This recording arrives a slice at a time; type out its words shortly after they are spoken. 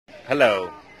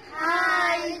Hello.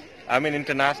 Hi. I'm in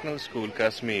International School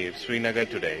Kashmir, Srinagar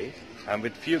today. I'm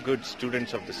with few good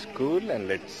students of the school and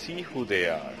let's see who they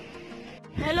are.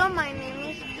 Hello, my name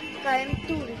is Karan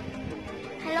Turi.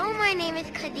 Hello, my name is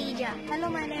Khadija. Hello,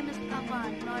 my name is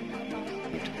Aman, not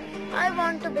Abbas. I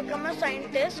want to become a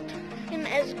scientist in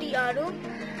SDRO.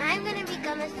 I'm going to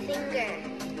become a singer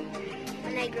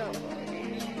when I grow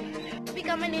older.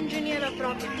 Become an engineer of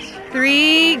rockets.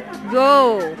 3,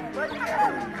 go!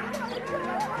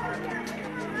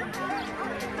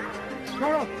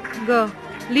 Go.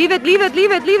 Leave it, leave it,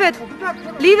 leave it, leave it.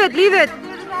 Leave it, leave it.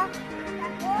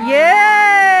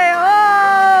 Yay!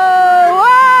 Oh!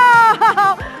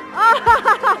 Wow!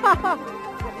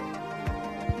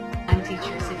 I'm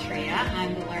teacher Satreya.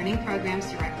 I'm the Learning Programs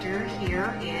Director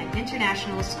here in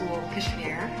International School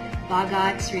Kashmir,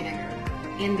 Baghat, Srinagar,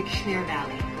 in the Kashmir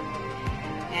Valley.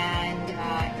 And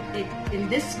in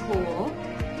this school,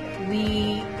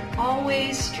 we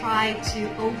always try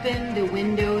to open the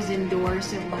windows and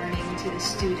doors of learning to the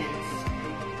students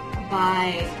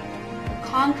by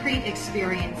concrete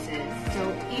experiences.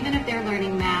 So even if they're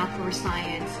learning math or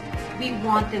science, we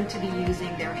want them to be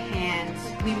using their hands.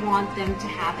 We want them to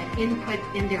have an input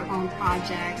in their own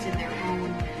projects, in their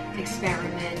own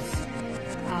experiments.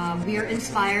 We are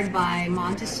inspired by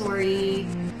Montessori,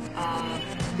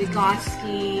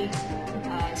 Vygotsky,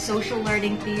 social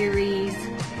learning theories,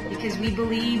 because we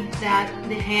believe that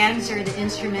the hands are the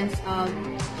instruments of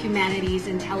humanity's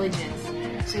intelligence.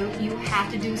 So you have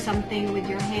to do something with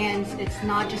your hands. It's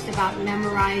not just about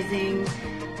memorizing.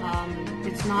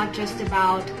 It's not just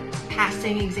about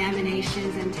passing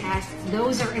examinations and tests.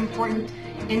 Those are important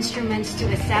instruments to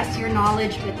assess your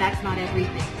knowledge, but that's not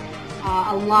everything.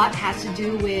 A lot has to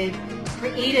do with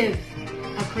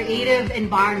a creative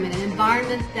environment, an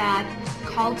environment that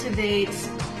cultivates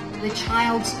the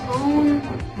child's own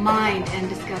mind and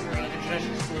discovery.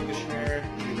 International School Kashmir,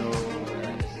 is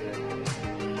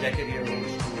a decade-year-old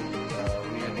school.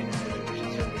 We have been in the education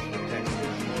service for 10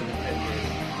 years, more than 10 years.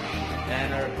 And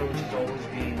our approach has always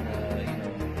been,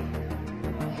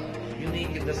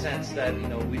 unique in the sense that,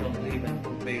 we don't believe in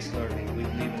book-based learning. We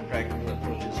believe in practical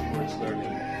approaches towards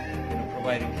learning,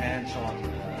 providing hands-on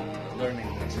learning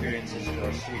experiences to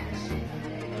our students.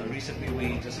 Recently,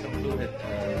 we just concluded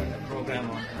a program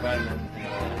on environment,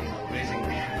 raising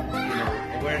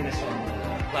awareness on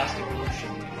plastic pollution,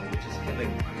 which is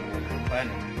killing the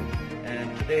planet.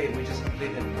 And today, we just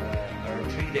completed our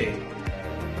 3-day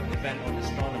event on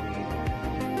astronomy,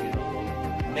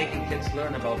 making kids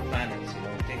learn about planets,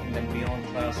 taking them beyond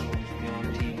classrooms,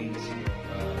 beyond TVs,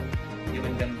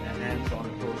 giving them a hands-on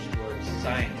approach towards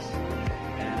science.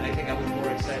 And I think I was more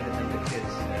excited than the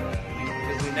kids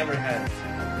because we never had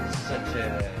such an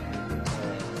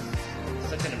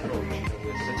approach,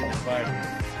 with such an environment.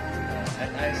 At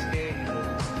ISK,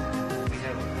 we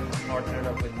have partnered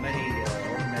up with many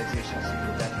organizations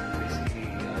that basically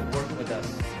work with us,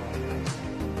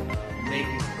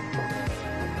 making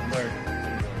learning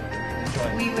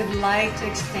enjoyable. We would like to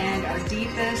extend our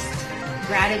deepest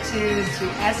gratitude to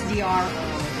SDRO.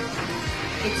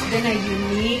 It's been a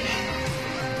unique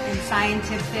and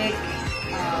scientific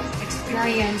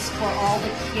experience for all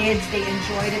the kids. They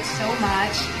enjoyed it so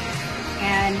much,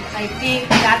 and I think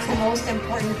that's the most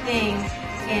important thing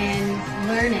in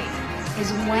learning,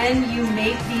 is when you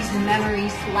make these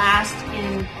memories last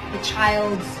in the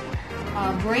child's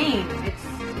brain. It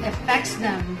affects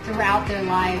them throughout their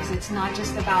lives. It's not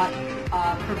just about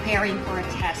preparing for a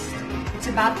test. It's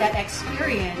about that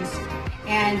experience,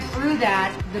 and through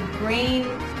that the brain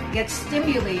gets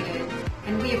stimulated.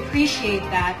 And we appreciate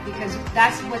that because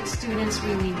that's what students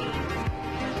really need.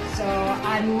 So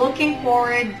I'm looking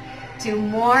forward to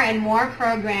more and more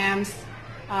programs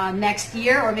next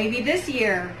year or maybe this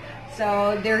year.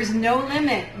 So there's no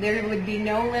limit. There would be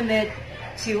no limit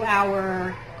to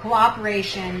our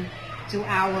cooperation, to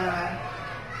our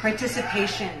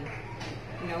participation,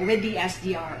 with the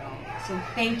SDRO. So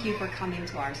thank you for coming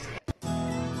to our school.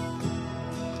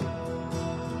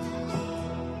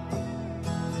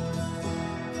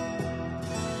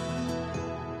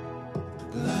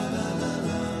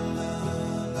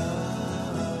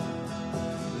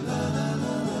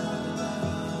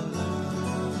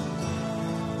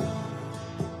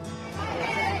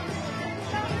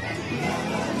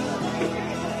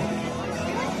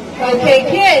 Okay,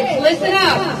 kids, listen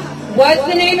up. What's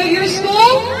the name of your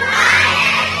school?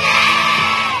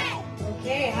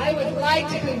 Okay, I would like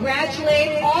to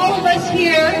congratulate all of us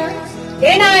here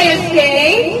in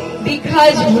ISK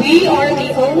because we are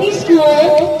the only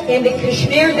school in the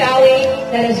Kashmir Valley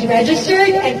that has registered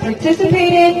and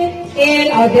participated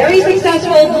in a very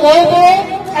successful Global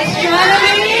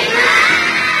Astronomy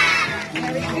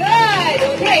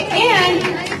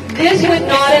this would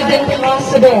not have been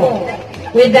possible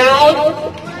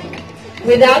without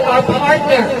our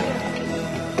partner,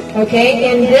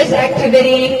 okay, in this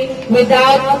activity,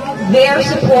 without their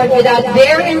support, without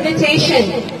their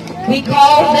invitation. We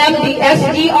call them the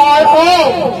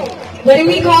SDRO. What do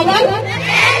we call them?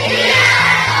 SDRO!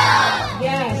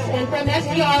 Yes, and from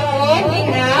SDRO we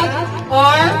have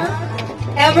our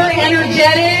ever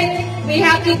energetic. We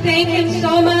have to thank him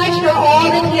so much for all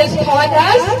that he has taught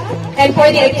us and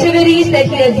for the activities that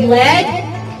he has led,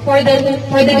 for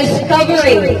the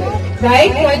discovery,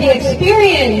 right? For the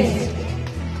experience.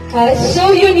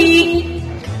 So unique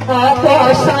for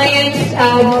our science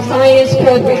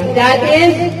program. That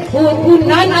is who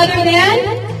none other than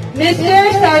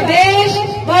Mr. Sarvesh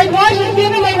Bhardwaj. Let's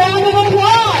give him a round of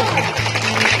applause.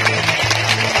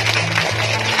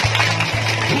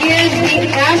 He is the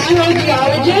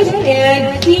astrogeologist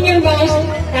and senior-most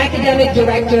academic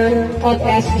director of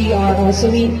SDRO. So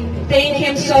we thank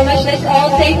him so much. Let's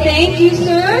all say thank you,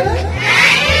 sir.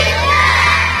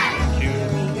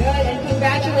 Good, and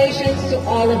congratulations to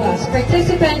all of us,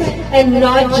 participants, and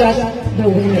not just the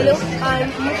winners. Hello, I'm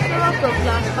Mustafa from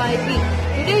class 5B.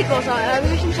 Today it was our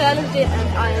animation challenge day and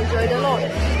I enjoyed a lot.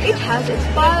 It has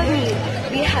inspired me.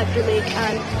 We had to make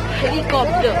an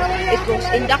helicopter. It was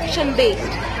induction based.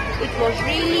 It was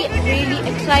really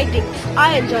exciting.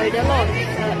 I enjoyed a lot.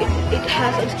 It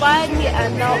has inspired me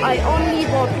and now I only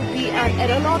want to be an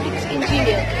aeronautics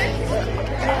engineer.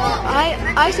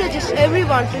 I suggest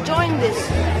everyone to join this.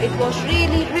 It was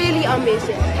really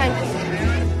amazing. Thank you.